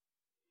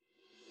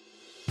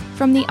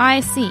From the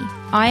ISC,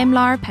 I am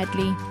Lara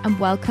Pedley, and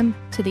welcome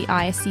to the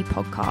ISC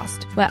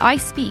podcast, where I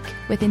speak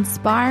with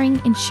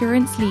inspiring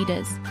insurance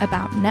leaders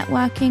about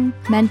networking,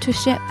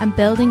 mentorship, and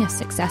building a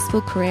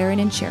successful career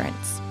in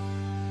insurance.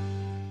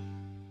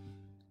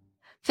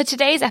 For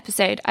today's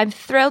episode, I'm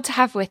thrilled to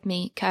have with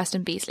me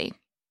Kirsten Beasley.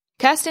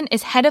 Kirsten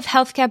is Head of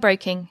Healthcare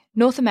Broking,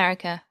 North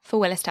America for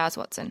Willis Towers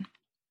Watson.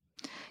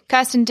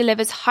 Kirsten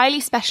delivers highly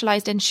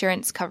specialised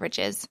insurance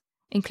coverages,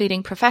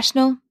 including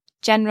professional,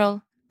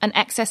 general, and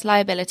excess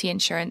liability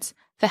insurance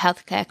for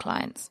healthcare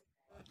clients.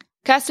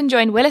 Kirsten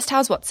joined Willis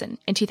Towers Watson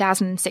in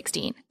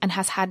 2016 and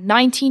has had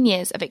 19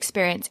 years of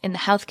experience in the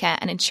healthcare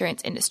and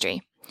insurance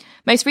industry,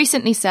 most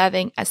recently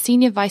serving as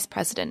Senior Vice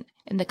President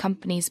in the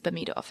company's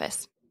Bermuda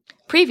office.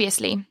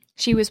 Previously,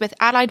 she was with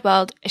Allied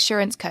World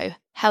Assurance Co.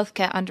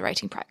 Healthcare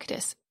Underwriting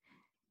Practice.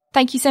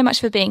 Thank you so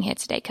much for being here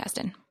today,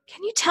 Kirsten.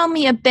 Can you tell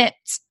me a bit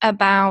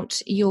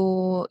about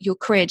your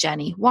career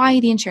journey?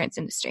 Why the insurance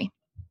industry?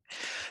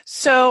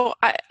 So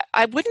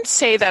I wouldn't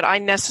say that I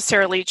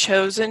necessarily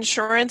chose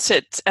insurance.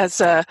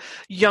 As a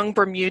young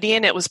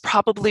Bermudian, it was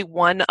probably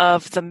one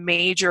of the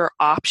major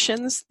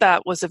options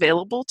that was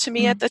available to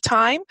me at the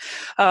time.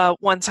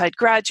 Once I'd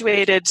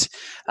graduated,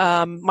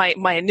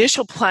 my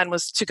initial plan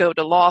was to go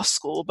to law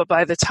school, but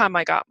by the time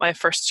I got my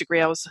first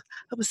degree, I was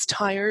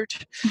tired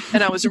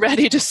and I was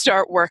ready to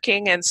start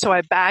working. And so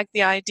I bagged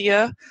the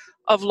idea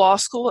of law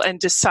school and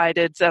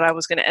decided that I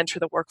was going to enter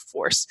the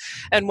workforce.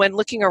 And when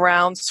looking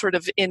around sort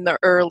of in the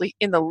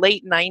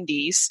late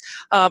 90s,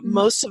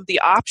 most of the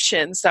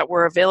options that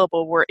were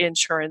available were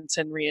insurance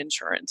and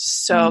reinsurance.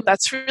 So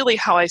that's really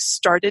how I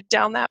started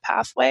down that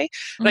pathway.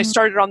 And I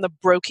started on the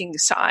broking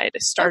side. I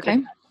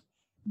started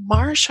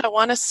March, I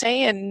want to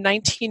say, in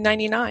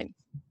 1999.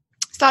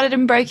 Started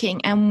in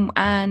broking.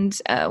 And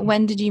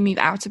when did you move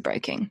out of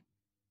broking?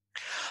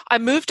 I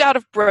moved out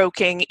of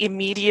broking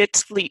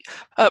immediately,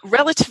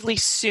 relatively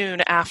soon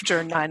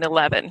after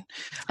 9/11.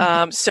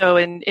 So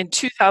in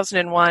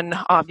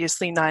 2001,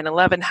 obviously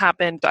 9/11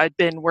 happened. I'd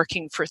been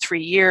working for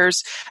 3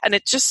 years, and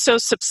it just so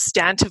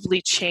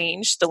substantively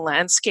changed the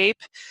landscape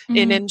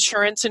in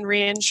insurance and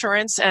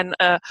reinsurance. And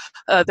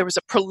there was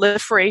a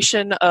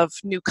proliferation of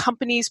new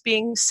companies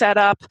being set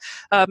up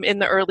in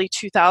the early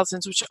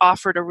 2000s, which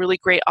offered a really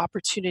great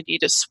opportunity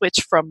to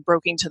switch from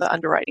broking to the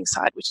underwriting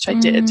side, which I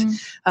did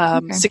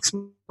 6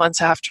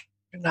 months after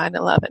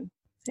 9/11.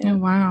 Yeah. Oh,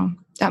 wow.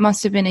 That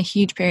must have been a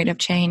huge period of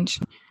change.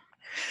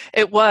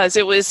 It was.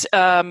 There was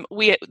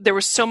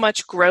so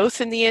much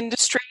growth in the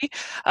industry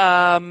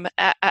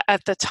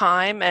at the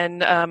time,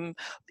 and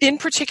in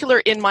particular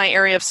in my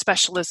area of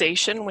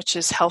specialization, which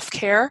is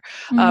healthcare.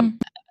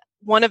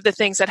 One of the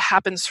things that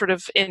happened sort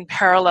of in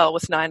parallel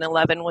with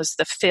 9/11 was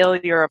the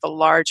failure of a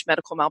large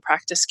medical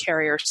malpractice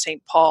carrier,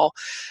 St. Paul,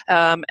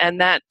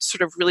 and that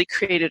sort of really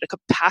created a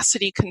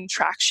capacity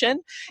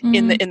contraction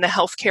in the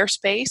healthcare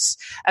space.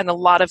 And a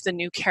lot of the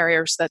new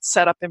carriers that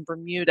set up in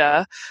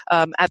Bermuda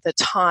at the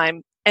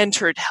time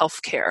entered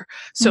healthcare.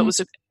 So it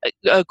was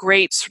a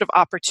great sort of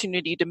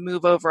opportunity to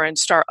move over and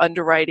start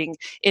underwriting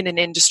in an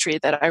industry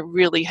that I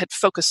really had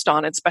focused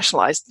on and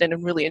specialized in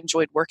and really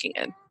enjoyed working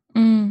in.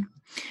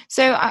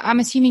 So I'm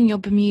assuming you're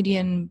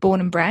Bermudian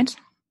born and bred?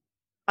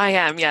 I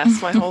am,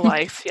 yes, my whole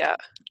life, yeah.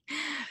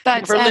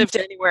 But never lived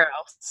anywhere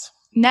else.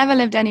 Never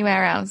lived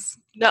anywhere else?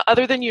 No,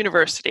 other than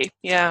university,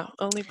 yeah,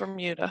 only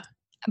Bermuda.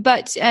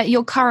 But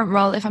your current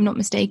role, if I'm not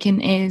mistaken,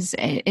 is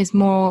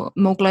more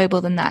global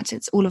than that.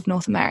 It's all of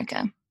North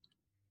America.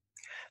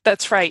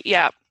 That's right,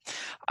 yeah.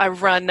 I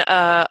run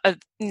a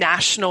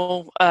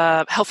national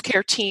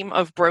healthcare team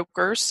of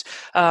brokers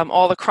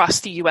all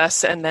across the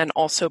U.S. and then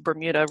also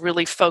Bermuda,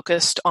 really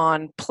focused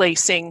on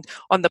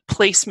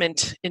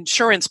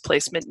insurance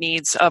placement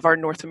needs of our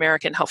North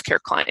American healthcare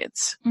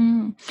clients.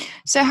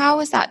 So how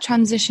was that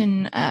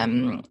transition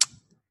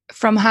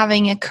from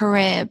having a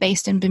career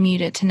based in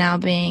Bermuda to now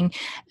being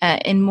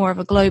in more of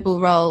a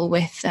global role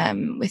with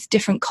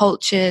different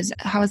cultures?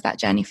 How was that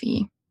journey for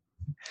you?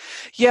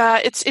 Yeah,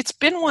 it's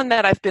been one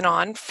that I've been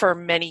on for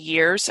many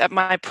years. At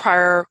my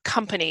prior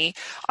company,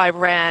 I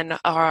ran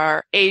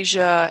our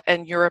Asia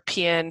and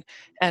European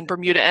and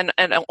Bermuda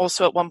and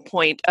also at one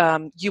point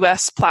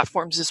U.S.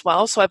 platforms as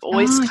well. So I've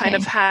always kind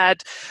of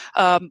had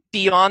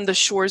beyond the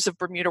shores of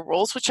Bermuda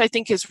roles, which I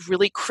think is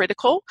really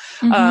critical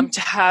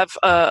to have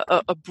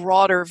a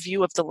broader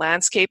view of the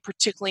landscape,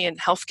 particularly in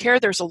healthcare.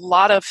 There's a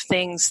lot of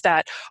things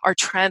that are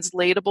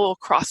translatable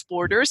across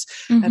borders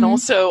and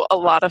also a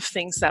lot of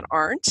things that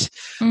aren't.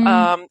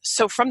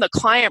 So from the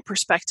client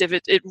perspective,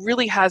 it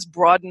really has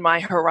broadened my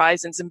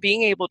horizons, and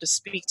being able to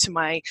speak to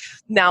my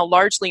now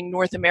largely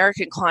North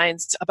American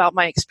clients about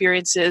my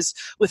experiences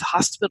with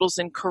hospitals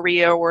in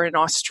Korea or in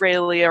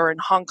Australia or in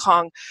Hong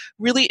Kong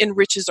really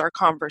enriches our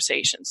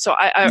conversation. So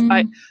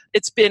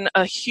it's been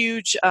a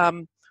huge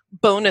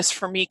bonus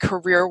for me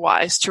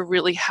career-wise to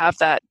really have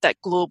that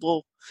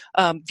global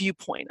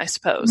viewpoint, I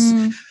suppose.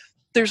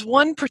 there's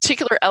one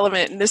particular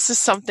element, and this is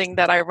something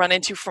that I run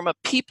into from a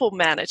people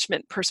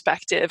management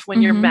perspective.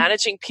 When you're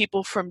managing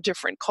people from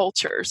different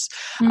cultures,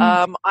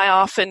 I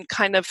often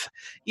kind of,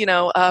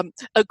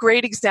 a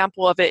great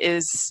example of it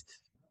is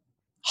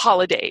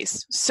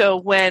holidays. So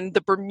when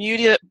the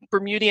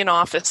Bermudian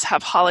office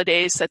have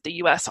holidays that the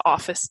U.S.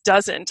 office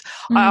doesn't,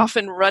 I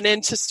often run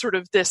into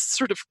this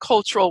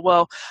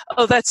cultural,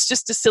 that's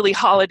just a silly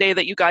holiday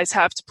that you guys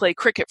have to play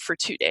cricket for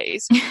 2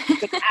 days.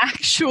 But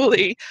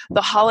actually,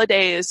 the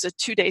holiday is a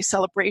 2-day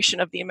celebration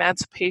of the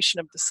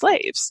emancipation of the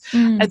slaves.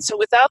 And so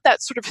without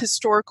that sort of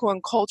historical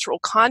and cultural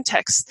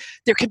context,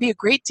 there can be a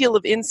great deal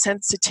of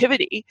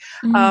insensitivity.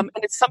 And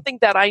it's something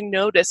that I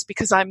notice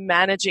because I'm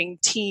managing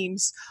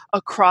teams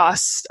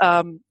across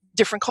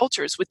different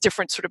cultures with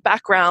different sort of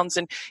backgrounds.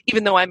 And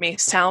even though I may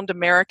sound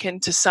American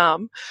to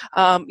some,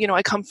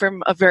 I come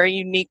from a very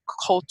unique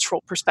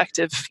cultural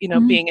perspective,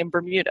 being in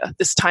Bermuda,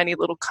 this tiny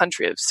little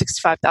country of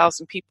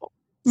 65,000 people.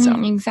 So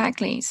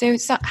exactly. So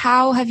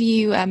how have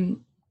you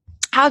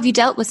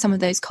dealt with some of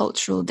those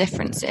cultural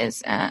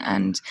differences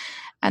and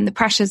the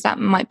pressures that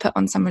might put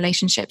on some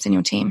relationships in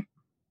your team?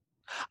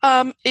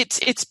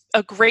 It's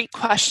a great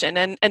question.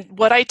 And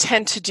what I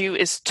tend to do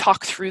is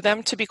talk through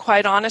them, to be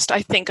quite honest.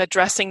 I think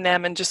addressing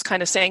them and just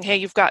kind of saying, hey,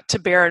 you've got to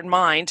bear in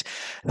mind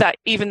that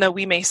even though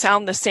we may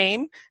sound the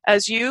same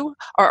as you,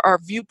 our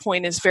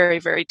viewpoint is very,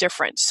 very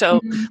different. So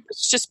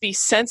let's just be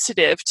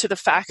sensitive to the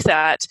fact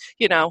that,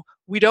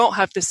 we don't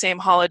have the same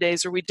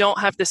holidays or we don't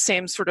have the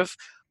same sort of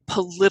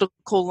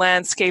political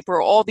landscape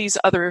or all these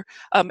other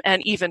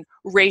and even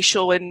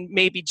racial and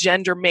maybe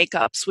gender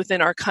makeups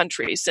within our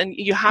countries. And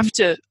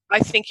I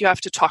think you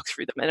have to talk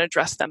through them and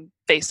address them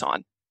based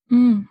on.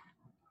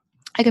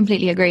 I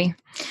completely agree.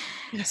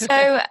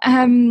 So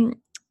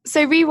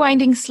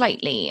rewinding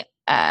slightly,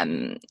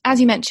 as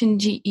you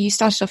mentioned, you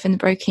started off in the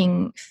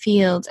broking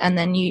field and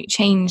then you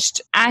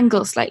changed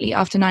angle slightly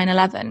after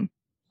 9/11.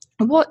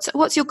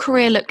 What's your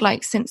career look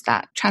like since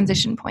that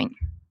transition point?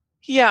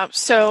 Yeah,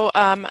 so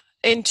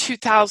in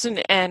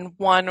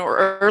 2001 or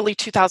early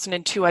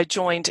 2002, I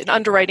joined an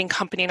underwriting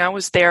company, and I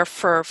was there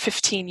for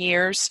 15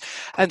 years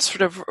and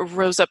sort of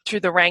rose up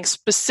through the ranks,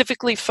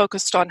 specifically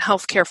focused on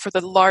healthcare for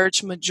the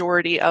large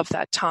majority of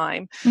that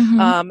time.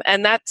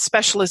 And that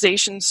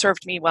specialization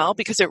served me well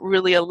because it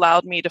really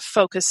allowed me to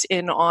focus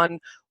in on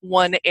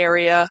one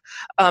area.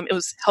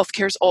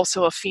 Healthcare is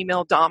also a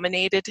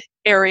female-dominated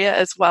area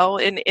as well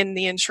in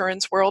the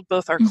insurance world,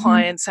 both our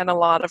clients and a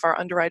lot of our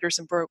underwriters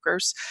and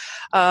brokers.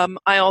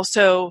 I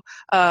also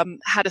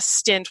had a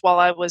stint while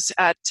I was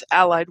at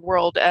Allied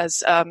World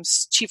as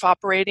Chief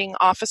Operating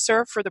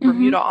Officer for the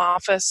Bermuda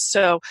office.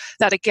 So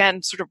that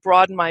again sort of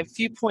broadened my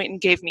viewpoint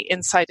and gave me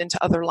insight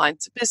into other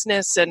lines of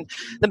business and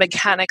the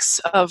mechanics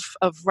of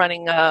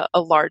running a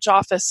large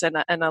office and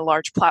a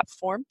large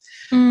platform.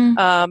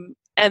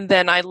 And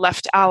then I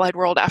left Allied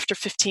World after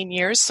 15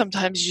 years.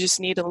 Sometimes you just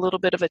need a little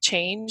bit of a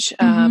change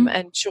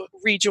and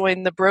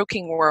rejoin the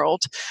broking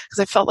world because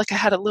I felt like I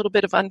had a little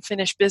bit of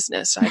unfinished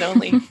business.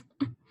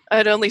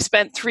 I'd only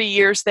spent 3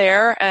 years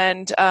there,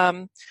 and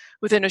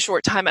within a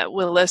short time at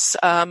Willis,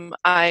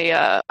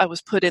 I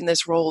was put in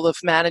this role of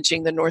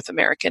managing the North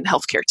American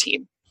healthcare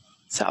team.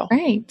 So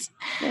great.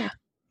 Yeah.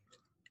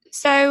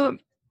 So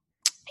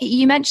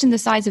you mentioned the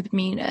size of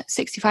Bermuda,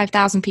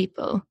 65,000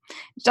 people.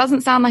 It doesn't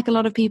sound like a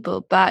lot of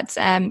people, but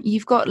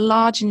you've got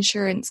large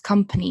insurance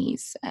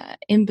companies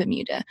in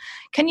Bermuda.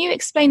 Can you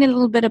explain a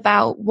little bit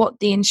about what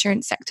the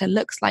insurance sector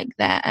looks like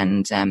there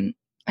and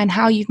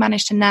how you've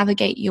managed to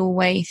navigate your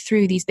way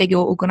through these bigger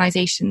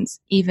organizations,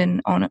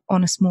 even on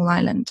a small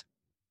island?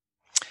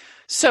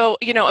 So,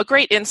 a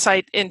great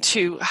insight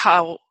into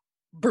how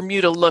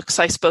Bermuda looks,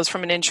 I suppose,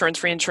 from an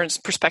reinsurance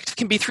perspective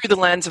can be through the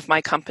lens of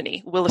my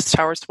company. Willis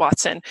Towers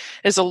Watson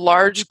is a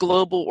large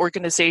global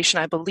organization,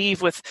 I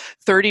believe, with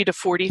 30 to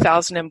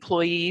 40,000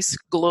 employees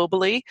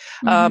globally.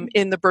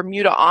 In the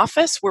Bermuda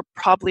office, we're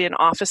probably an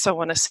office, I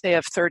want to say,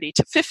 of 30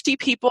 to 50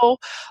 people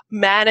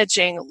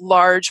managing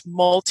large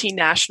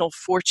multinational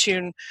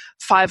Fortune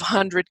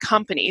 500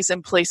 companies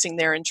and placing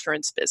their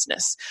insurance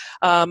business.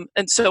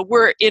 And so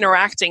we're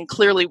interacting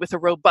clearly with a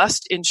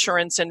robust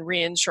insurance and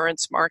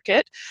reinsurance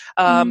market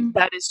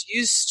that is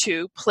used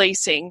to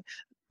placing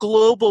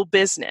global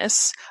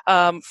business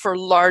for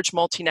large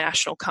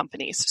multinational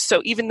companies.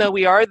 So even though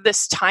we are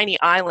this tiny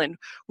island,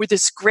 we're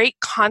this great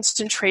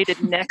concentrated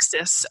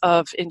nexus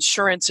of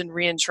insurance and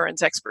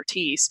reinsurance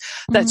expertise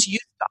that's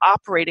used to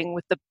operating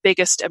with the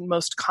biggest and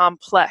most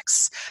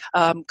complex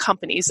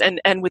companies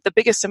and with the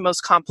biggest and most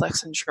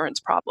complex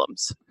insurance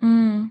problems.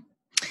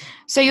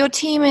 So your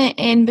team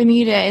in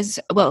Bermuda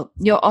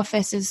your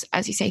office is,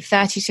 as you say,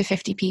 30 to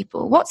 50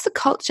 people. What's the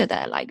culture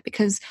there like?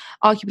 Because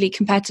arguably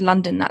compared to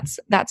London,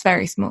 that's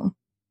very small.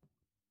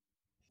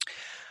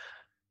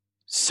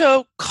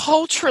 So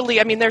culturally,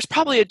 there's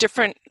probably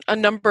a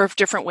number of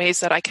different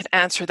ways that I can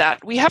answer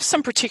that. We have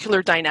some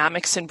particular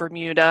dynamics in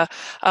Bermuda.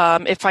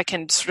 If I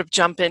can sort of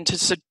jump into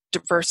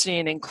diversity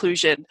and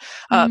inclusion.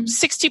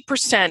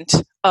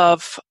 60%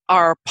 of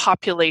our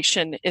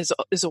population is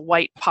a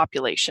white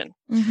population.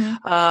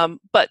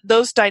 But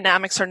those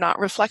dynamics are not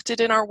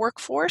reflected in our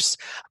workforce.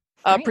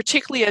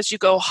 Particularly as you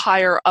go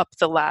higher up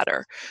the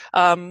ladder.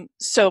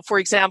 So, for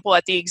example,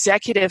 at the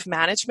executive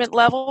management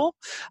level,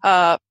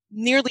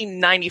 nearly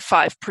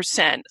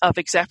 95% of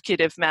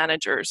executive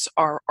managers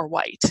are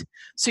white.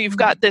 So you've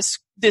got this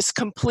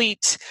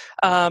complete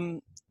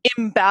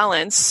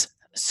imbalance,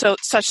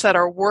 such that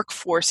our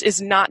workforce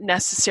is not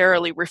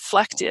necessarily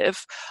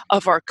reflective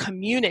of our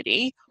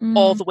community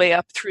all the way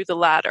up through the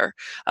ladder.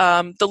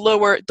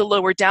 The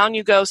lower down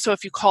you go, so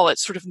if you call it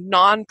sort of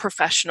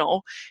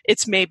non-professional,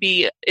 it's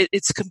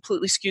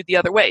completely skewed the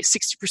other way.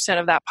 60%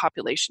 of that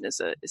population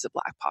is a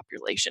Black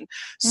population.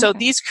 So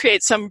these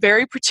create some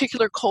very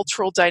particular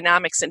cultural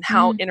dynamics in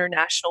how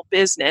international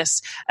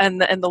business and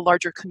the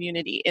larger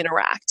community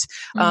interact.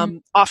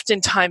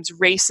 Oftentimes,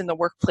 race in the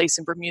workplace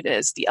in Bermuda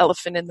is the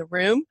elephant in the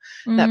room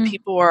that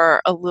people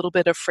are a little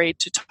bit afraid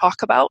to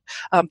talk about.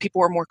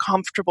 People are more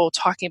comfortable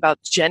talking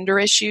about gender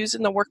issues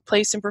in the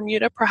workplace in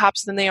Bermuda,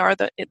 perhaps, than they are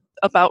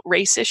about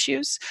race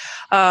issues.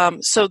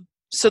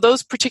 So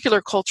those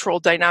particular cultural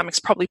dynamics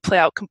probably play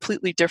out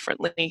completely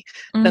differently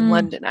than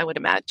London, I would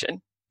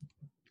imagine.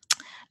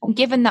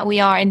 Given that we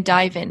are in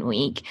Dive-In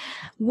Week,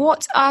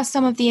 what are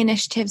some of the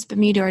initiatives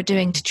Bermuda are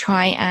doing to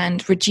try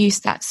and reduce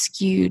that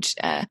skewed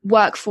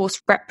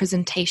workforce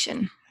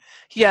representation?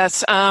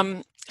 Yes.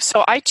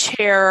 So I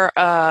chair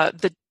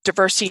the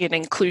Diversity and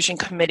Inclusion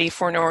Committee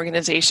for an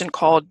organization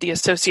called the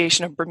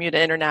Association of Bermuda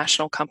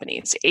International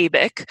Companies,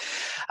 ABIC.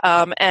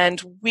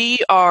 And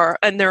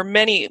there are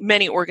many,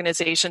 many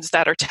organizations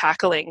that are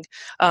tackling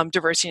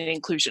diversity and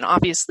inclusion.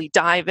 Obviously,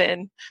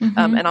 Dive-In,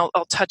 and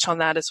I'll touch on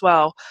that as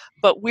well.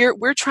 But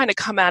we're trying to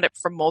come at it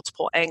from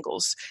multiple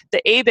angles.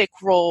 The ABIC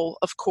role,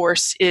 of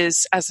course,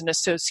 is as an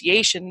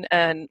association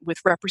and with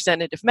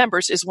representative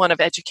members is one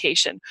of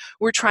education.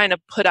 We're trying to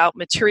put out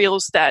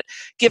materials that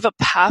give a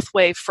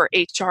pathway for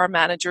HR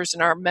managers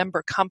in our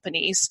member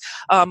companies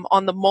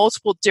on the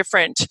multiple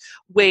different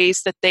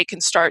ways that they can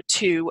start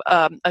to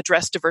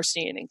address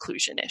diversity and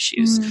inclusion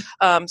issues.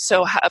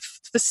 So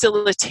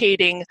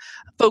facilitating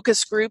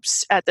focus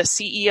groups at the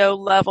CEO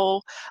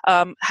level,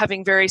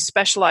 having very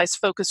specialized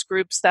focus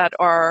groups that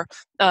are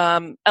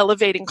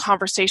elevating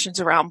conversations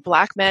around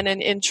Black men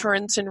in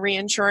insurance and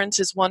reinsurance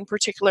is one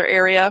particular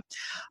area.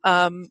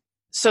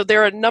 So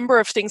there are a number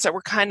of things that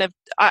were kind of,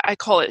 I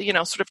call it,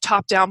 sort of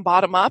top down,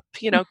 bottom up,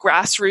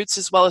 grassroots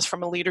as well as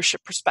from a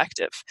leadership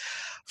perspective.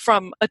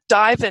 From a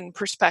Dive-In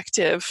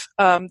perspective,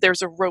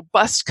 there's a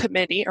robust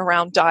committee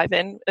around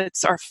Dive-In.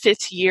 It's our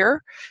 5th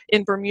year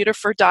in Bermuda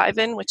for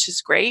Dive-In, which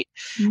is great.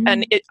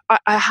 And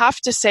I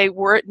have to say,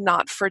 were it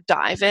not for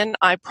Dive-In,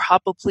 I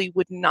probably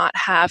would not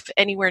have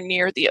anywhere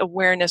near the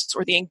awareness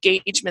or the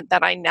engagement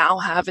that I now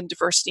have in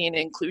diversity and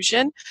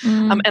inclusion.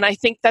 And I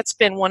think that's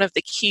been one of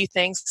the key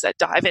things that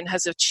Dive-In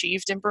has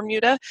achieved in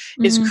Bermuda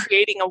is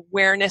creating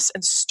awareness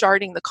and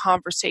starting the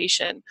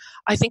conversation.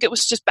 I think it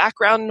was just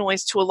background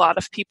noise to a lot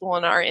of people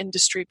in our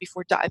industry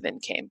before Dive-In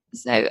came.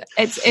 So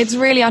it's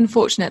really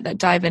unfortunate that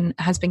Dive-In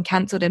has been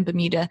cancelled in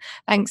Bermuda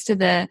thanks to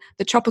the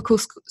tropical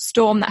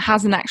storm that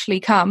hasn't actually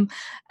come.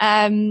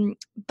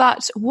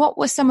 But what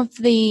were some of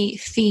the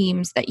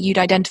themes that you'd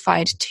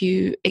identified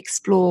to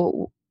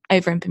explore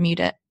over in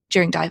Bermuda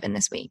during Dive-In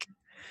this week?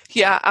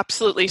 Yeah,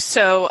 absolutely.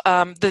 So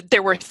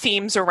there were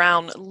themes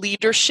around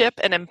leadership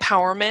and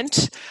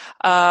empowerment.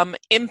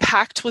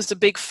 Impact was a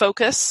big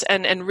focus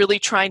and really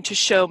trying to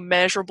show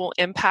measurable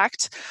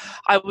impact.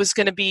 I was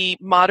going to be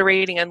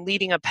moderating and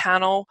leading a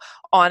panel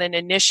on an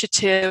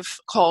initiative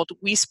called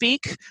We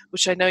Speak,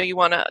 which I know you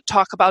want to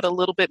talk about a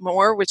little bit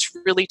more, which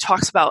really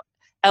talks about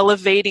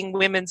elevating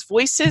women's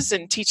voices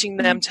and teaching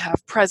them to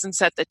have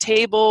presence at the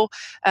table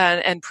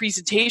and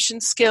presentation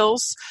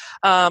skills.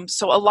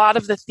 So a lot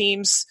of the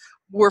themes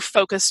were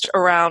focused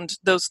around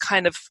those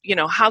kind of,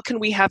 how can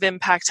we have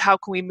impact? How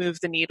can we move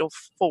the needle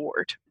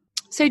forward?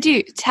 So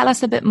do tell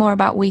us a bit more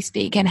about We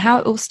Speak and how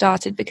it all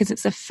started, because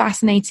it's a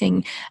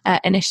fascinating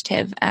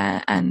initiative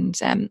and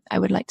I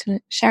would like to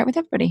share it with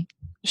everybody.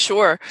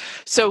 Sure.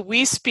 So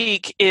We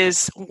Speak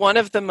is one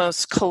of the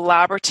most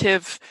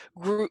collaborative,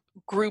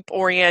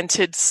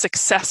 group-oriented,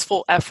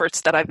 successful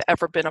efforts that I've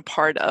ever been a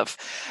part of.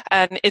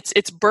 And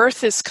its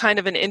birth is kind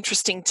of an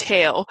interesting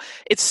tale.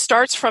 It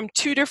starts from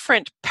 2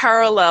 different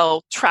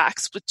parallel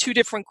tracks with 2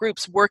 different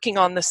groups working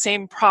on the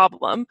same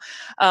problem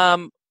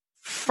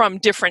from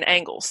different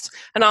angles.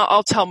 And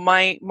I'll tell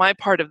my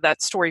part of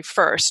that story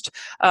first.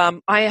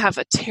 I have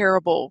a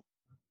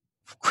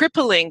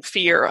crippling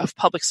fear of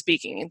public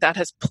speaking that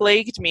has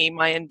plagued me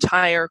my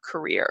entire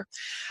career.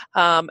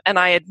 And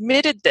I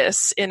admitted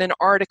this in an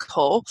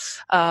article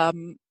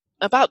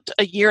about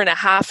a year and a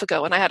half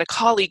ago, and I had a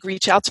colleague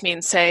reach out to me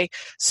and say,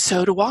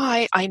 so do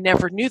I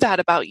never knew that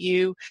about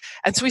you.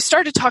 And so we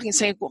started talking,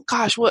 saying, well,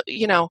 gosh,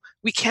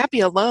 we can't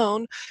be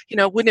alone.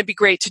 Wouldn't it be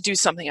great to do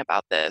something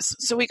about this?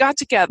 So we got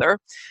together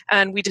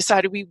and we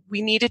decided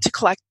we needed to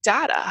collect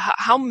data.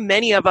 How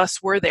many of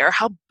us were there?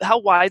 How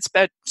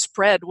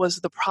widespread was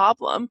the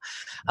problem?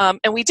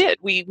 And we did.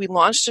 We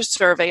launched a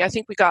survey. I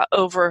think we got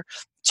over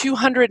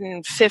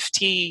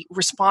 250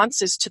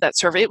 responses to that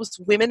survey. It was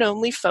women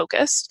only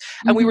focused.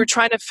 And we were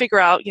trying to figure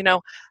out,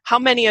 how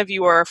many of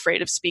you are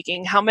afraid of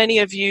speaking? How many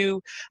of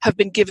you have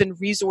been given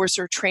resource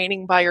or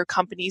training by your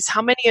companies?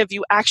 How many of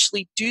you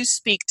actually do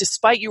speak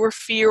despite your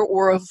fear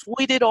or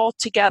avoid it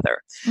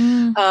altogether?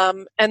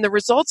 And the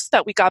results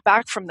that we got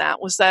back from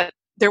that was that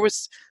there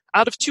was,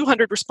 out of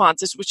 200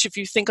 responses, which if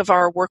you think of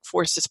our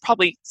workforce is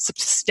probably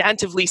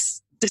substantively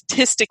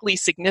statistically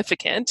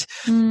significant,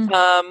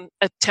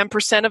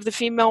 10% of the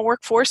female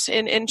workforce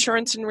in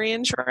insurance and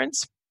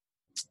reinsurance.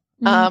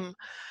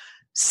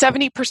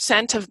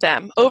 70% of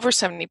them, over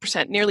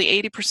 70%, nearly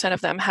 80%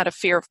 of them had a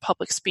fear of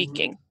public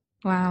speaking.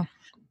 Wow.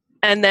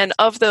 And then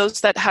of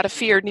those that had a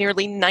fear,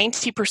 nearly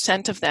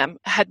 90% of them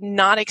had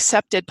not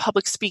accepted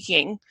public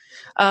speaking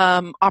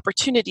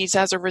opportunities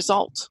as a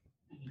result.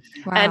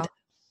 Wow. And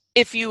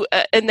if you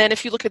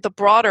look at the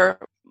broader,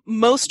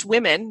 most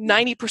women,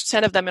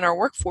 90% of them in our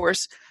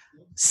workforce,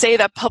 say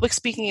that public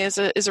speaking is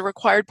a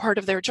required part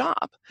of their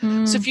job.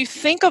 So if you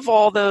think of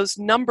all those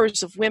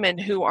numbers of women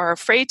who are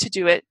afraid to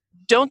do it,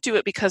 don't do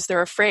it because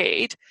they're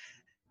afraid,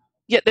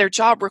 yet their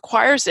job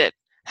requires it,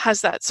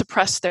 has that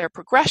suppressed their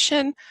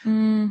progression?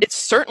 It's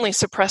certainly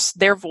suppressed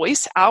their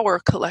voice, our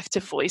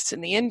collective voice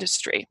in the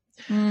industry.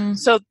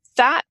 So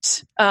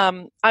that,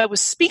 I was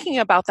speaking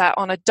about that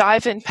on a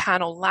dive-in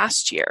panel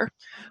last year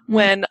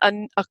when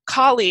a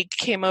colleague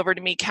came over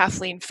to me,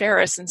 Kathleen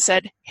Ferris, and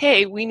said,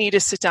 hey, we need to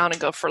sit down and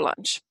go for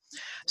lunch.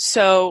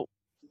 So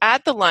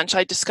at the lunch,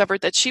 I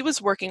discovered that she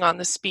was working on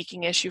the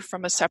speaking issue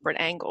from a separate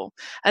angle.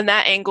 And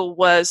that angle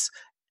was,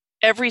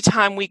 every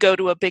time we go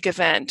to a big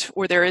event,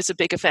 or there is a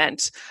big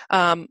event,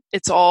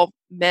 it's all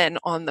men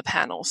on the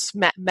panels,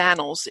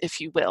 manels, if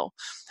you will.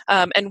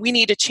 And we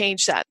need to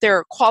change that. There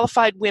are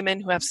qualified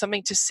women who have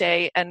something to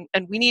say, and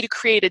we need to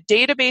create a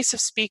database of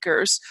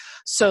speakers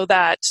so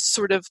that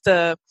sort of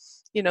the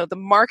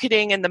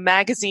marketing and the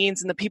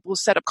magazines and the people who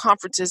set up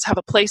conferences have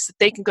a place that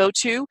they can go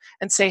to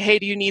and say, hey,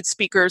 do you need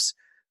speakers?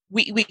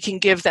 We can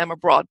give them a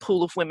broad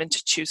pool of women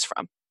to choose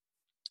from.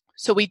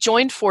 So we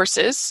joined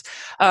forces,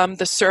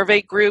 the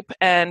survey group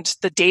and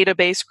the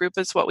database group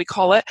is what we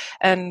call it,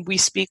 and We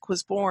Speak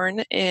was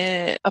born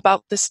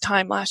about this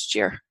time last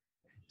year.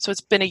 So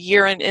it's been a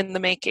year in the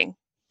making.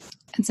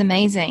 It's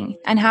amazing.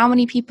 And how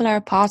many people are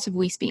a part of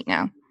We Speak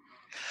now?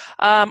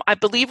 I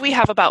believe we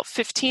have about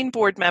 15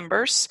 board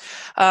members.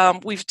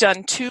 We've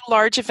done 2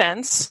 large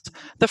events,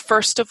 the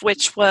first of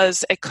which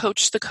was a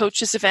Coach the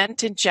Coaches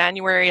event in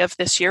January of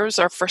this year. It was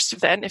our first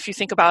event. If you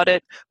think about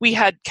it,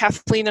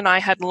 Kathleen and I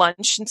had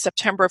lunch in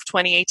September of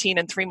 2018,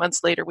 and 3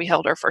 months later we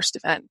held our first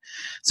event.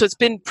 So it's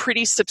been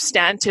pretty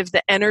substantive,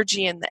 the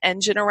energy and the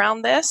engine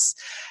around this.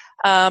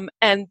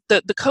 And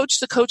the Coach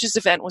the Coaches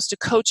event was to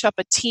coach up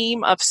a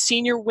team of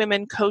senior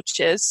women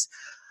coaches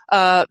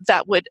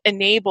that would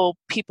enable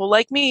people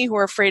like me who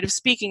are afraid of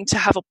speaking to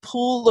have a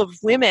pool of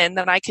women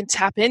that I can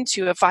tap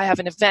into if I have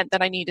an event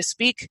that I need to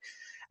speak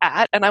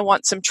at and I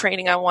want some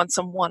training, I want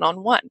some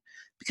one-on-one.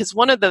 Because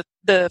one of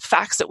the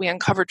facts that we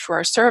uncovered through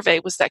our survey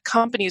was that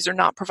companies are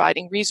not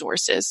providing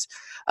resources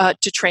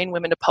to train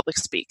women to public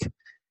speak.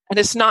 And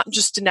it's not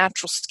just a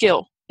natural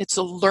skill. It's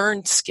a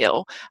learned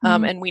skill,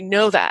 and we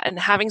know that. And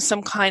having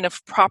some kind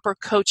of proper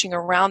coaching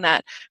around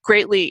that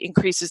greatly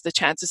increases the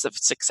chances of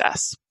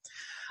success.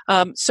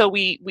 So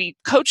we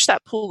coach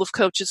that pool of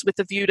coaches with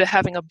a view to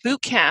having a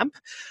boot camp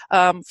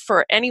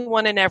for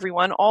anyone and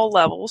everyone, all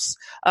levels,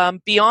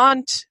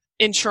 beyond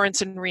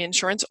insurance and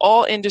reinsurance,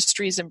 all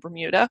industries in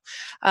Bermuda.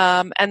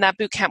 And that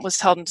boot camp was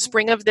held in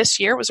spring of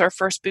this year. It was our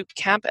first boot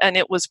camp, and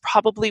it was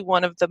probably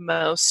one of the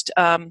most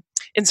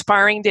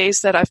inspiring days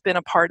that I've been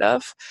a part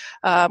of.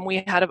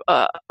 We had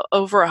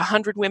over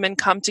 100 women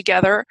come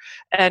together,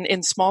 and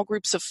in small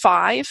groups of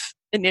 5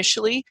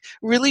 initially,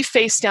 really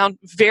face down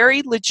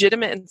very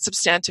legitimate and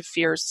substantive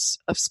fears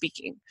of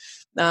speaking.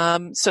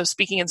 So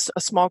speaking in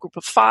a small group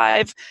of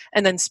 5,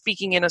 and then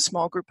speaking in a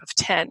small group of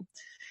 10.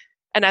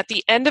 And at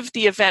the end of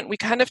the event, we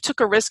kind of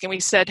took a risk and we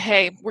said,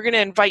 hey, we're going to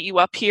invite you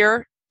up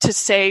here to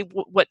say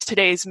what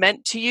today's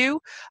meant to you.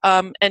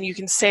 And you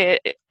can say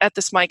it at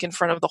this mic in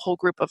front of the whole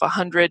group of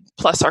 100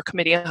 plus our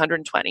committee,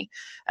 120.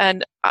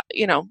 And,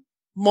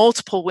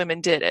 multiple women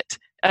did it.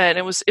 And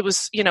it was,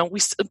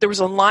 there was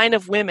a line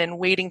of women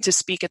waiting to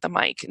speak at the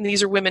mic. And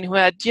these are women who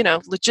had,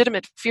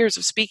 legitimate fears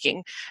of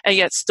speaking and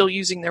yet still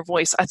using their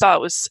voice. I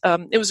thought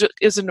it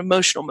was an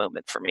emotional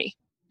moment for me.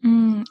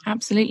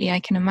 Absolutely. I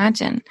can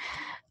imagine.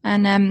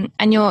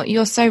 And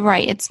you're so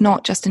right. It's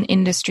not just an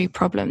industry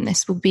problem.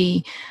 This will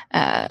be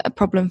a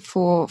problem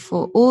for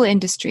all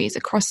industries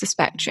across the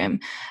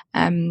spectrum,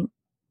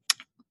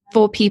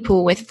 for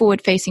people with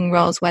forward-facing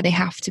roles where they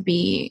have to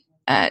be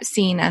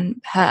seen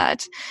and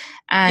heard.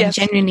 And Yes.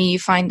 genuinely, you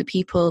find the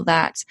people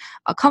that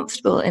are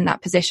comfortable in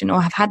that position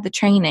or have had the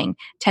training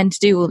tend to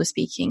do all the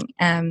speaking.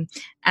 And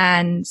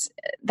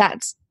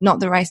that's not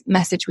the right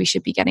message we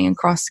should be getting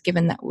across,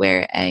 given that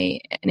we're an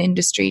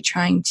industry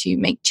trying to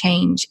make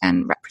change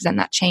and represent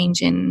that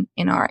change in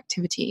our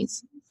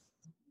activities.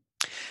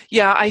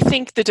 Yeah, I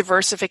think the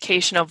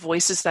diversification of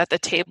voices at the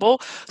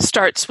table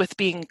starts with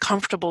being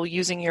comfortable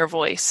using your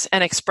voice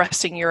and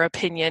expressing your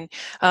opinion.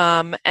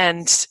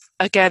 And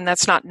again,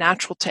 that's not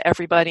natural to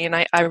everybody. And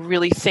I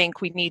really think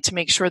we need to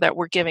make sure that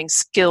we're giving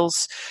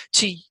skills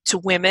to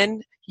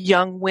women,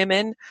 young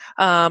women,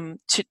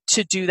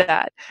 to do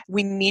that.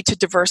 We need to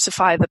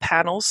diversify the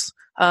panels.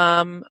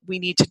 We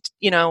need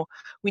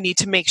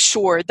to make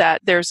sure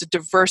that there's a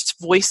diverse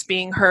voice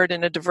being heard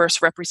and a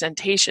diverse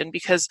representation,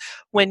 because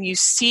when you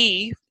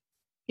see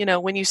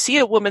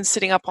a woman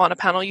sitting up on a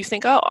panel, you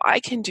think, oh, I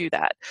can do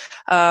that.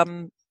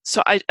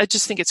 So I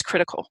just think it's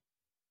critical.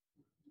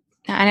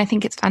 And I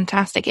think it's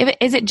fantastic.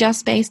 Is it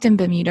just based in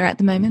Bermuda at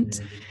the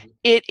moment?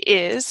 It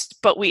is,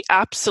 but we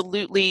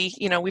absolutely,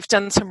 we've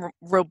done some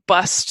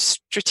robust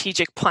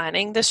strategic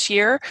planning this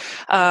year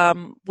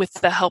with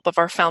the help of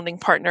our founding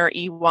partner,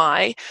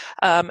 EY.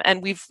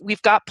 And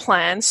we've got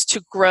plans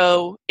to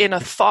grow in a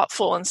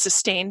thoughtful and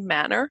sustained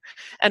manner.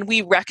 And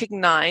we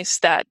recognize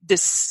that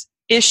this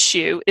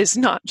issue is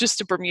not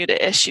just a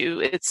Bermuda issue.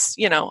 It's,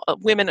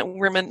 women and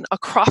women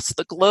across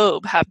the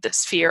globe have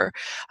this fear.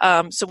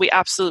 So we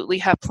absolutely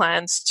have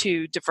plans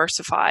to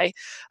diversify.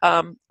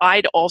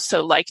 I'd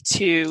also like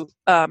to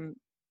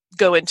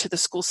go into the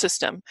school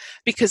system,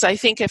 because I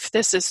think if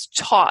this is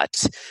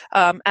taught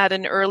at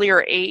an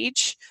earlier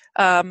age,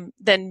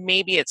 then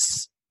maybe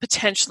it's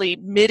potentially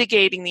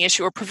mitigating the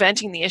issue or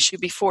preventing the issue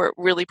before it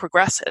really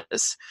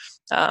progresses.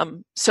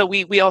 So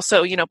we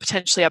also,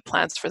 potentially have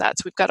plans for that.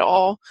 So we've got it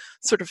all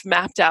sort of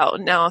mapped out,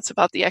 and now it's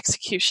about the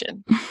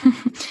execution.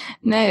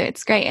 No,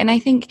 it's great. And I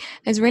think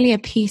there's really a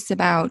piece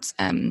about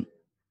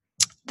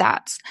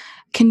that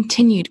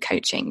continued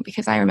coaching,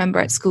 because I remember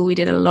at school we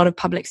did a lot of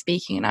public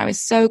speaking and I was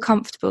so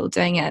comfortable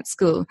doing it at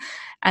school.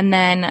 And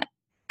then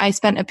I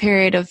spent a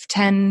period of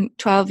 10,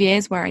 12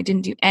 years where I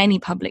didn't do any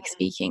public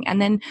speaking, and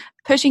then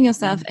pushing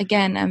yourself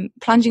again and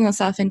plunging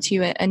yourself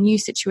into a new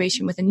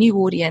situation with a new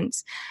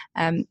audience,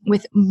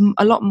 with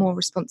a lot more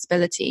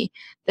responsibility.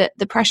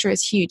 The pressure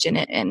is huge in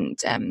it, and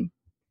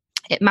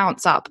it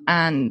mounts up,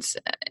 and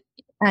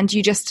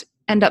you just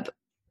end up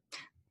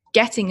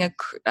getting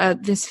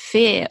this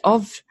fear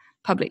of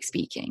public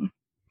speaking.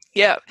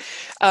 Yeah.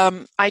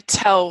 I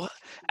tell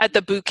at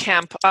the boot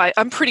camp,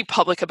 I'm pretty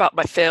public about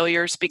my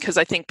failures, because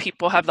I think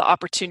people have the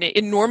opportunity.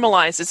 It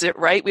normalizes it,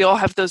 right? We all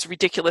have those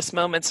ridiculous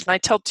moments. And I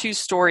tell two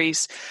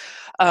stories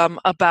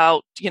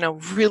about,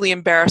 really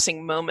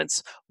embarrassing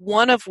moments.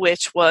 One of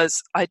which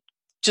was I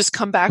just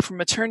come back from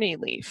maternity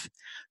leave.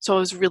 So I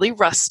was really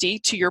rusty,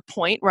 to your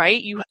point,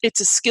 right?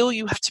 It's a skill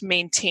you have to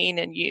maintain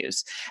and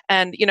use.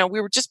 And, we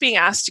were just being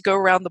asked to go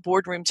around the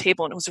boardroom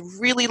table, and it was a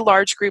really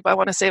large group. I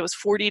want to say it was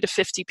 40 to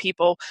 50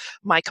 people.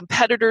 My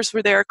competitors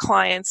were there,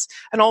 clients,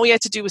 and all we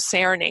had to do was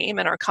say our name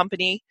and our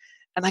company.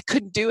 And I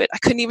couldn't do it. I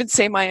couldn't even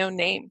say my own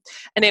name.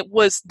 And that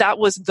was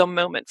the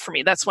moment for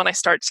me. That's when I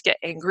started to get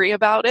angry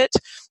about it.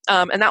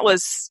 And that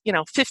was,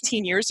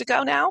 15 years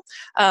ago now.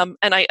 And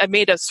I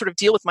made a sort of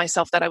deal with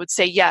myself that I would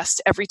say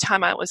yes every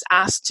time I was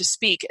asked to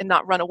speak and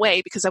not run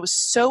away, because I was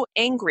so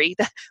angry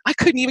that I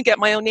couldn't even get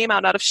my own name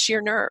out of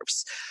sheer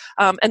nerves.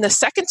 And the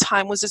second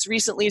time was as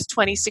recently as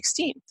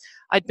 2016.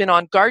 I'd been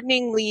on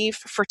gardening leave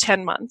for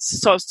 10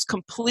 months, so I was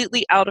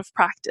completely out of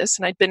practice,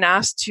 and I'd been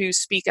asked to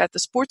speak at the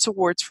sports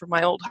awards for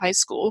my old high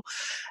school.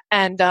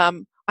 And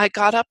I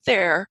got up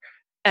there,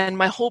 and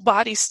my whole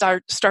body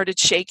started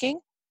shaking.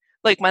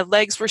 Like my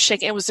legs were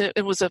shaking.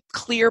 It was a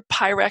clear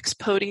Pyrex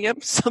podium,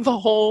 so the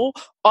whole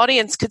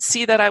audience could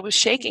see that I was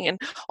shaking. And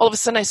all of a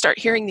sudden I start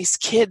hearing these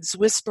kids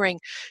whispering,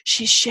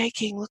 "She's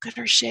shaking, look at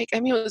her shake." I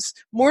mean, it was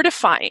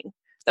mortifying.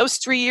 That was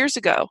 3 years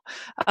ago.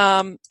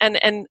 And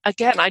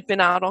again, I'd been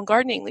out on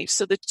gardening leave.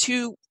 So the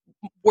two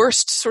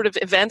worst sort of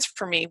events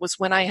for me was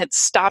when I had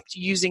stopped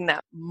using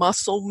that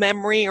muscle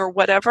memory or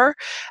whatever,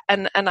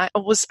 and I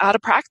was out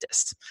of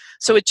practice.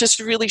 So it just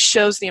really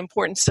shows the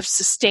importance of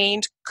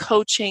sustained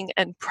coaching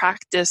and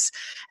practice,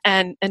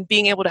 and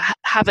being able to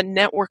have a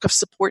network of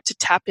support to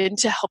tap in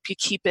to help you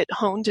keep it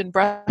honed and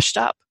brushed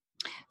up.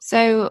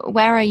 So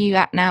where are you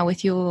at now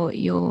with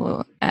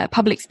your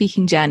public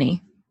speaking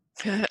journey?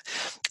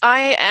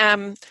 I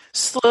am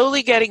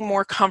slowly getting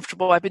more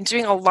comfortable. I've been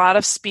doing a lot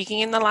of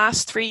speaking in the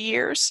last 3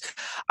 years.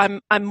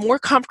 I'm more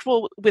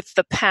comfortable with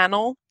the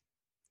panel,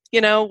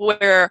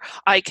 where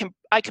I can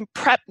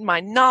prep my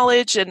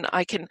knowledge, and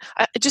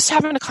just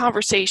having a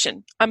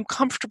conversation. I'm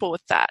comfortable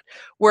with that.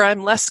 Where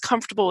I'm less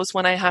comfortable is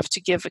when I have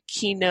to give a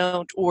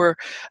keynote or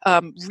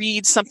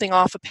read something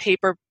off a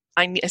paper.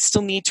 I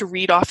still need to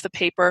read off the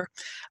paper.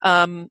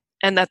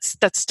 And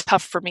that's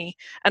tough for me.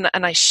 And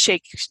I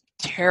shake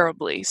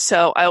terribly.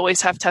 So I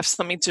always have to have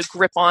something to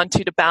grip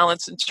onto to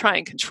balance and try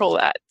and control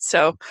that.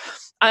 So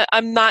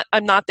I'm not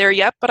there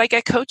yet, but I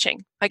get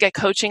coaching.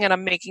 And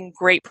I'm making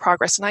great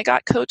progress. And I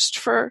got coached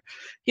for,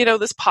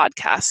 this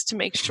podcast to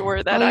make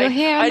sure that you're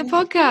here on the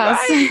podcast.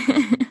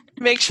 Right,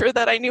 make sure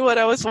that I knew what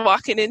I was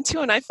walking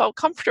into and I felt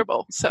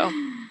comfortable. So,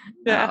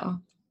 yeah. Oh.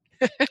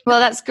 Well,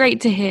 that's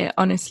great to hear.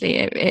 Honestly,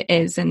 it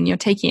is. And you're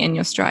taking it in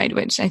your stride,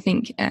 which I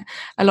think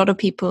a lot of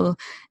people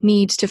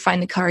need to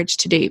find the courage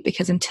to do,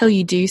 because until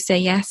you do say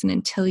yes and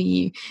until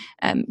you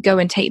go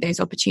and take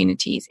those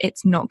opportunities,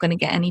 it's not going to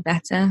get any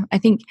better. I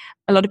think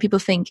a lot of people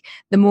think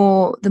the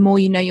more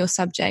you know your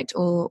subject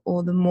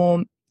or the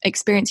more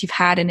experience you've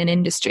had in an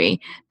industry,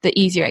 the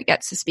easier it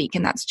gets to speak.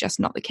 And that's just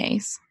not the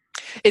case.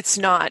 It's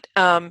not.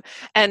 And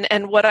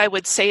what I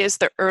would say is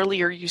the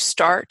earlier you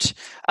start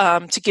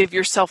to give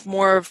yourself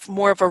more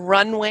of a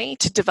runway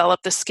to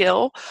develop the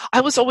skill.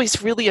 I was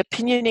always really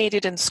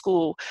opinionated in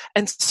school.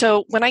 And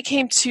so when I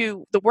came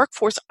to the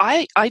workforce,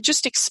 I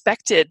just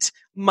expected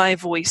my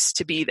voice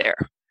to be there.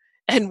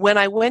 And when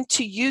I went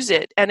to use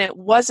it and it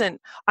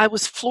wasn't, I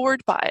was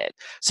floored by it.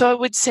 So I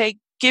would say,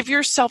 give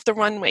yourself the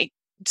runway.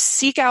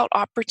 Seek out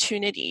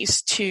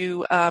opportunities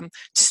to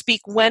speak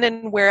when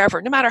and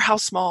wherever, no matter how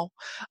small,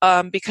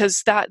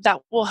 because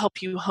that will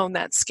help you hone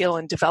that skill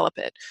and develop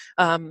it,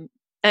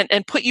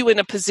 and put you in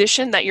a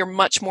position that you're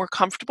much more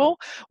comfortable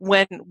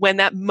when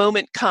that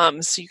moment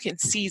comes, so you can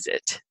seize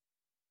it.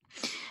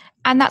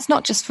 And that's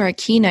not just for a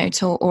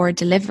keynote or a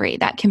delivery.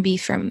 That can be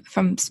from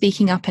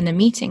speaking up in a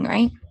meeting,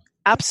 right?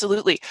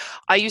 Absolutely.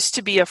 I used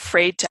to be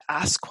afraid to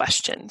ask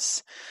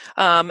questions.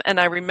 And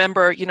I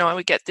remember, I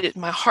would get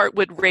my heart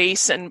would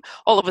race and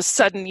all of a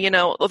sudden,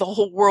 the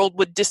whole world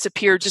would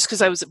disappear just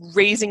because I was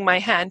raising my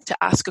hand to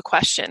ask a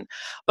question.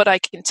 But I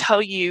can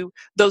tell you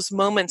those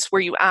moments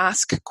where you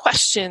ask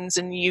questions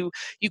and you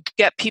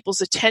get people's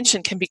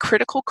attention can be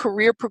critical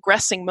career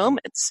progressing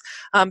moments.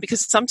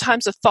 Because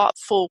sometimes a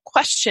thoughtful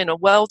question, a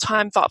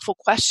well-timed thoughtful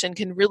question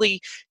can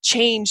really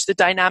change the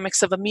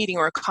dynamics of a meeting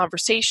or a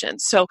conversation.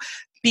 So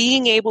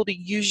being able to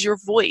use your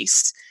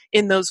voice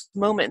in those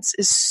moments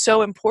is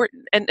so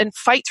important, and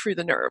fight through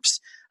the nerves.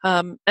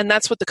 And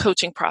that's what the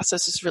coaching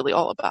process is really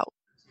all about.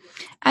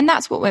 And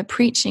that's what we're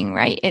preaching,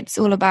 right? It's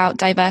all about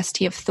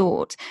diversity of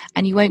thought.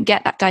 And you won't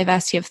get that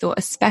diversity of thought,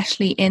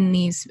 especially in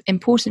these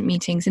important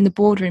meetings, in the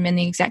boardroom, in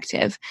the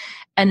executive,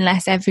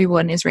 unless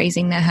everyone is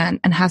raising their hand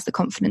and has the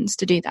confidence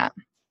to do that.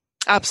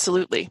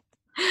 Absolutely.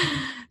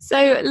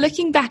 So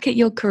looking back at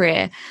your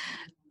career,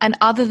 and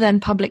other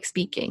than public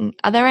speaking,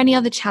 are there any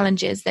other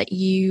challenges that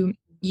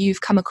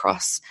you've come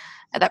across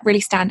that really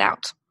stand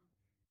out?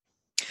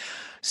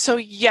 So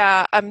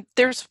yeah,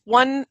 there's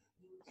one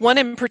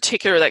in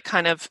particular that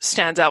kind of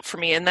stands out for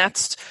me, and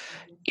that's,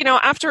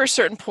 after a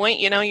certain point,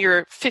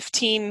 you're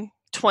 15,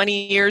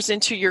 20 years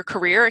into your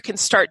career, it can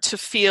start to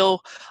feel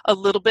a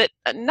little bit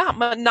not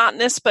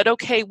monotonous, but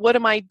okay, what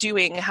am I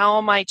doing? How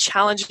am I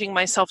challenging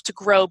myself to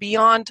grow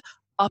beyond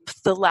up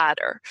the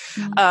ladder?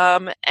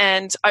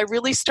 And I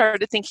really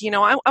started thinking,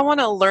 I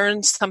want to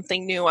learn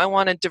something new. I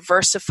want to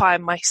diversify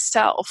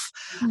myself.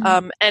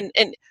 And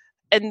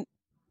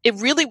it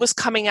really was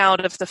coming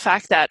out of the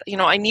fact that,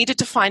 I needed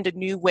to find a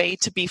new way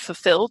to be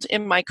fulfilled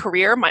in my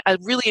career. I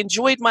really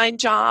enjoyed my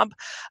job.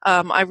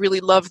 I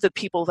really love the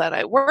people that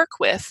I work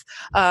with.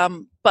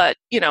 But,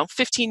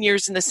 15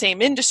 years in the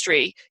same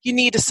industry, you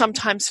need to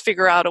sometimes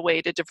figure out a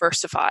way to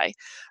diversify.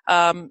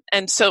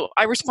 And so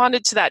I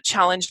responded to that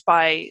challenge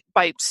by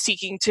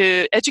seeking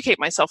to educate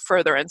myself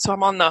further. And so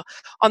I'm on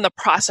the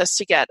process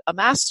to get a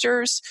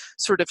master's,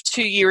 sort of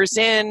 2 years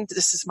in.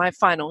 This is my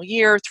final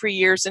year, 3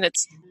 years, and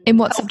it's in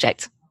what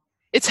subject?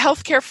 It's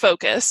healthcare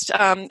focused.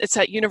 It's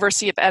at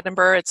University of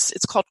Edinburgh.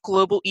 It's called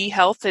Global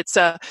eHealth. It's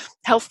a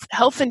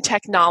health and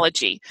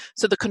technology.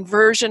 So the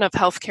conversion of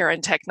healthcare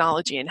and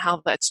technology and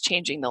how that's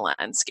changing the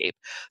landscape.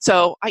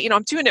 So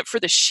I'm doing it for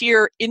the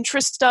sheer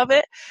interest of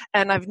it,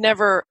 and I've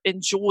never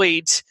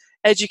enjoyed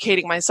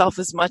educating myself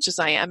as much as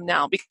I am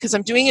now because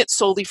I'm doing it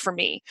solely for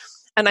me.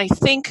 And I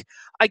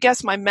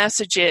guess my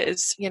message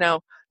is,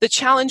 the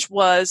challenge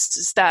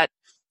is that,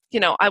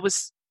 I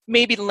was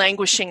maybe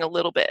languishing a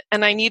little bit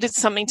and I needed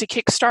something to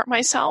kickstart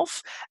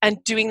myself,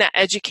 and doing that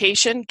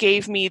education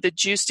gave me the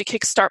juice to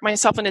kickstart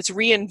myself, and it's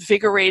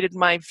reinvigorated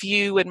my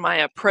view and my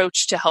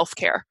approach to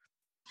healthcare.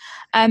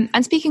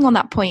 And speaking on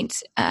that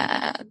point,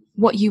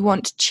 what you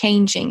want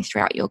changing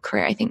throughout your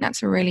career, I think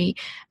that's a really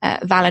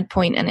valid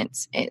point, and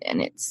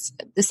it's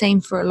the same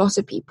for a lot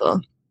of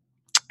people.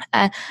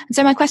 And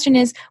so my question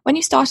is, when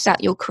you started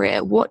out your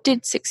career, what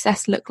did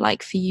success look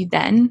like for you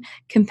then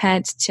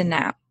compared to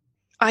now?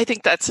 I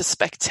think that's a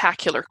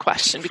spectacular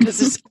question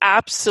because it's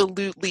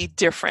absolutely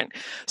different.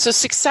 So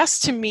success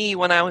to me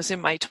when I was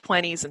in my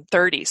 20s and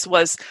 30s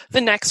was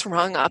the next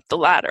rung up the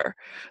ladder,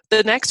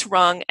 the next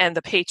rung and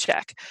the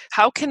paycheck.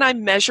 How can I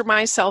measure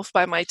myself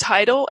by my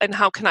title, and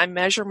how can I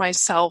measure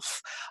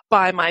myself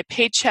by my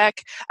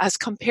paycheck as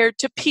compared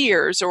to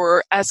peers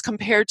or as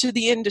compared to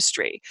the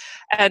industry?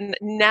 And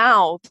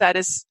now that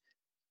is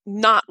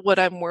not what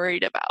I'm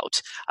worried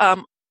about.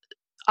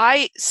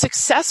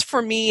 Success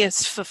for me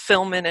is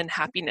fulfillment and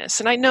happiness.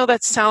 And I know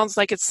that sounds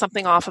like it's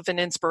something off of an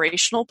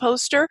inspirational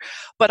poster,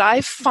 but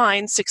I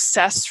find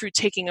success through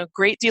taking a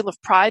great deal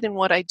of pride in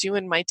what I do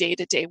in my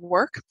day-to-day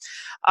work.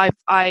 I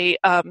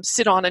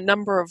sit on a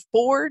number of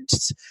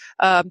boards,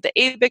 the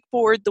ABIC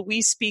board, the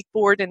We Speak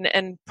board,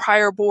 and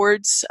prior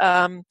boards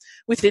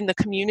within the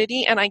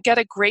community, and I get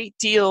a great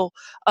deal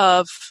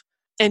of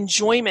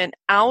enjoyment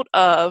out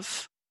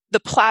of the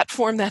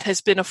platform that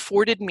has been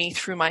afforded me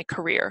through my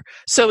career.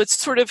 So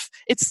it's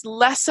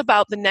less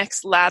about the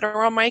next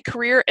ladder on my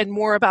career and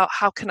more about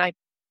how can I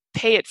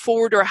pay it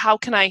forward, or how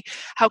can I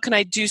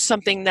do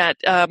something that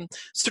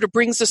sort of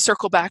brings the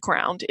circle back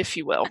around, if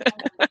you will.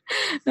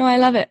 No, I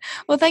love it.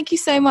 Well, thank you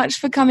so much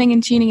for coming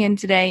and tuning in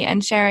today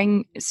and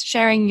sharing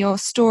your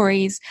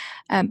stories,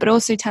 but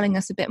also telling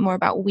us a bit more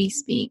about We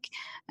Speak.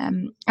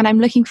 And I'm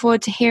looking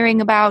forward to hearing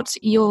about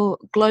your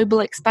global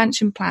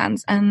expansion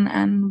plans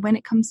and when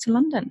it comes to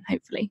London,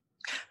 hopefully.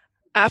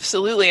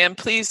 Absolutely. And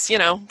please,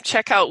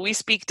 check out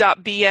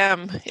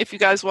wespeak.bm if you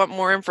guys want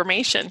more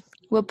information.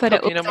 We'll put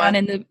it all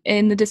down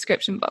in the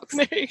description box.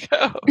 There you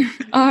go.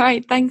 All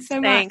right. Thanks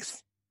so much.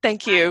 Thanks.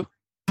 Thank you.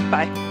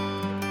 Bye.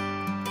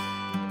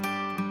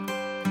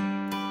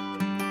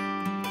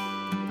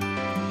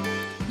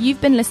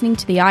 You've been listening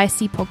to the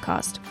ISC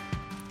podcast.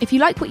 If you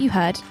like what you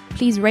heard,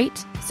 please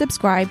rate,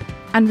 subscribe,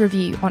 and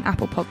review on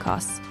Apple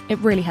Podcasts. It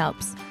really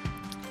helps.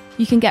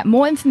 You can get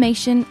more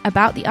information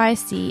about the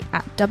ISC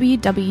at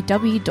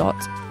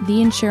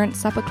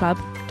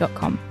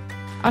www.theinsurancepupperclub.com.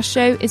 Our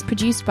show is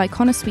produced by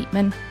Connor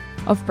Sweetman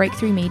of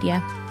Breakthrough Media.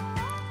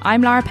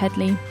 I'm Lara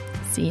Pedley.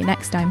 See you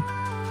next time.